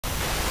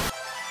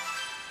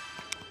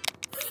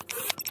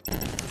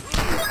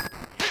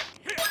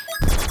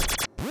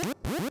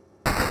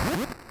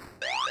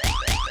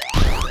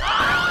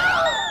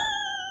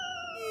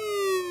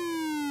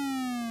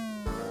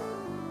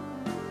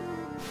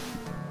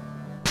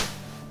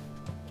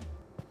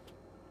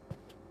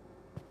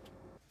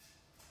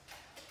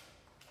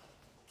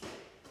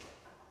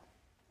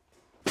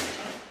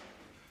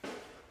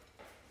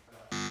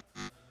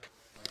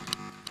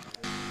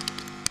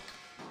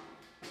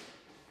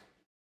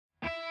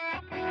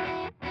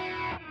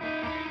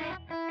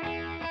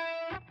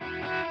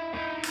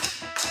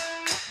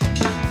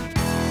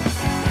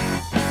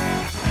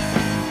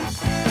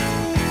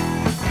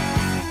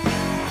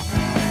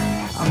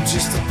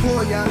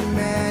Poor young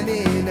man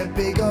in a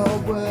big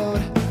old world.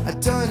 I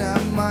don't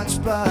have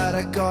much, but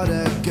I got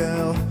a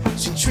girl.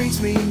 She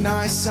treats me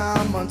nice,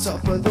 I'm on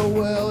top of the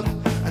world.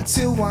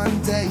 Until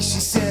one day she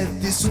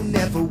said this will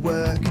never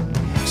work.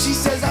 She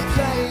says I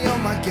play all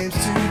my games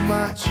too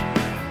much.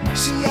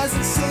 She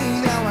hasn't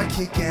seen how I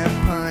kick and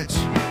punch.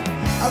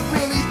 I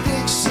really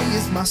think she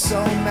is my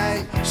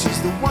soulmate.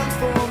 She's the one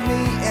for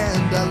me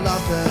and I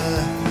love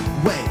her.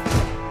 Wait,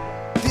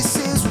 this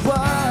is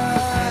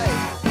why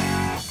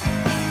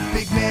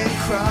big men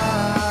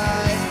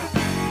cry.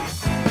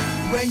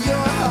 When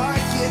your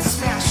heart gets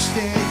smashed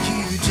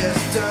and you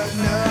just don't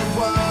know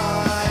why.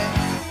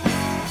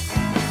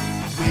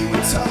 We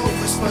were told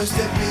we're supposed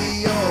to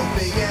be all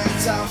big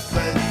and tough,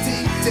 but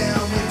deep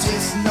down we're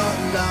just not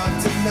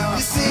loved enough.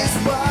 This is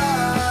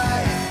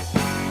why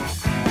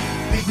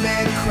big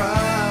men cry.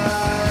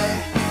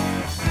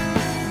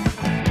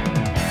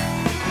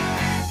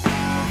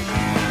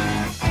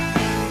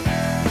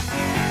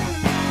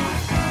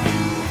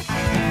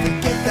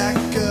 Forget that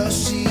girl,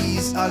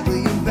 she's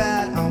ugly and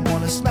bad. I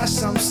wanna smash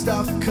some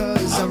stuff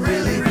cause I'm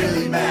really,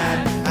 really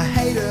mad. I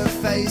hate her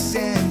face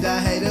and I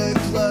hate her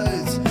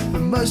clothes,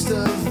 but most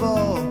of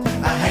all,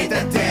 I hate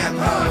that damn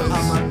hose.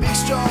 I'm a big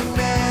strong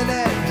man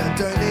and I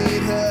don't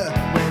need her.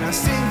 When I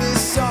sing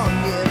this song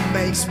it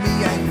makes me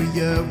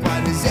angrier.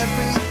 Why does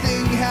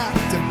everything have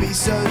to be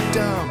so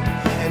dumb?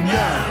 And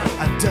no,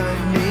 I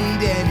don't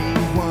need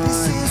anyone.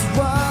 This is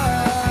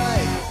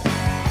why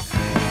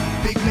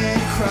big men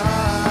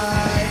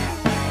cry.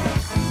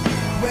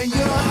 When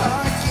your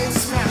heart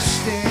gets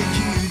smashed and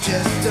you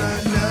just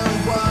don't know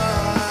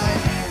why.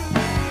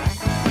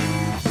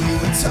 We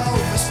were told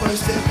we're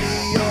supposed to be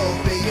all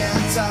big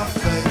and tough,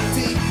 but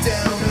deep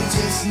down we're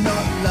just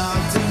not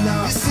loved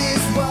enough. This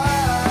is why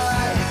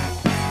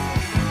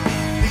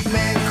big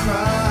men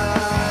cry.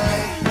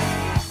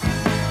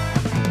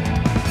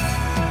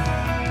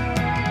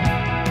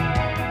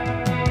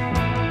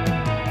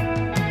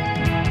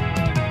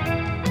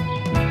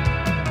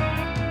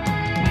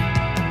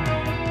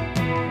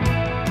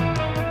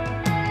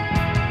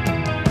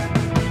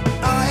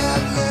 I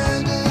have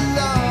learned a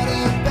lot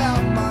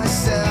about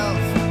myself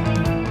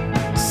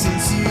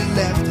since you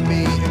left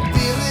me.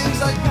 Feelings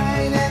like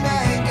pain and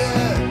anger,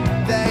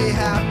 they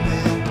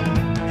happen,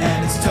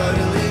 and it's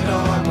totally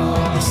normal.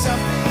 There's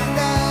something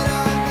that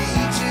I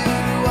need you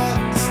to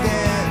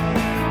understand,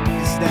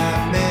 is that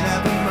men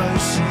have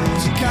emotions.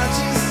 You can't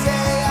just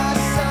say I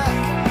suck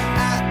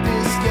at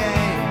this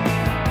game.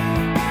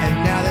 And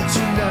now that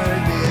you know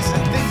this,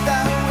 I think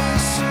that we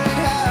should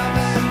have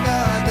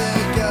another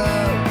go.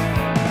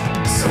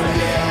 So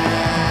yeah,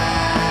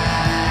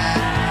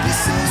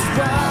 this is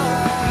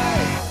why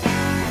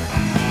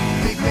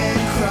big men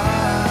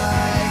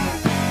cry.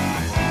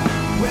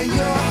 When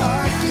your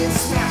heart gets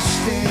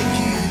smashed and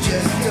you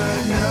just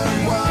don't know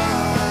why.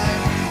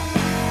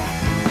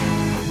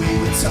 We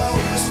were told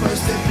we're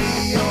supposed to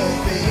be all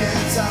big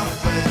and tough,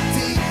 but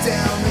deep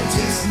down we're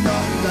just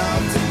not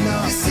loved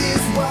enough. This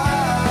is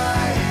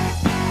why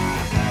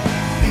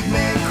big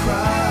men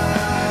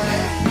cry.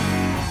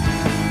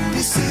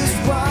 This is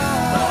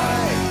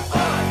why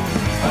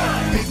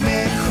big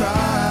men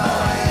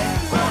cry.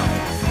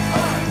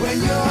 When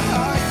your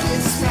heart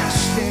gets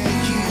smashed and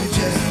you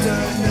just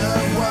don't know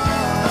why.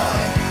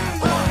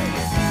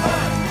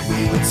 We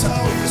were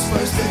told we're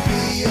supposed to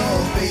be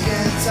all big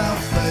and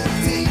tough, but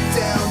deep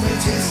down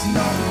we're just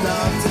not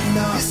loved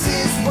enough. This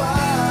is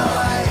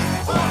why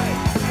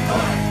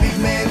big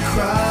men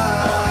cry.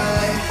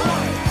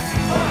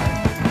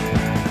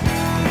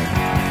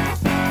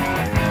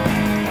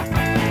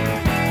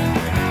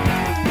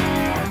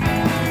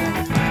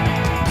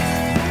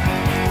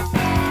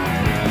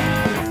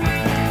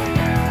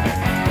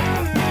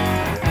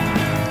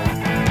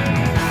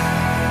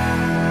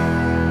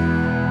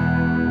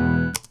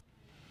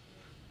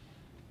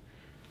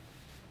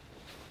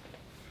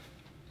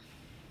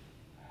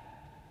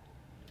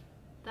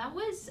 That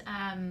was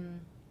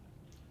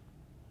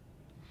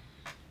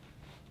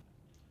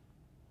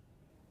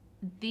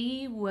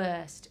the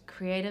worst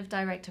creative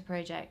director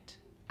project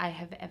I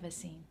have ever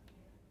seen.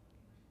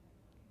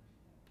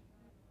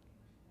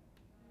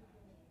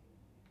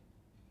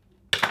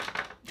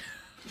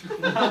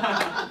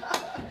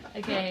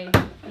 Okay, you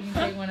can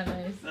take one of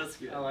those. That's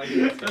good. I like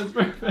it. That's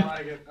perfect. I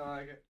like it. I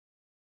like it.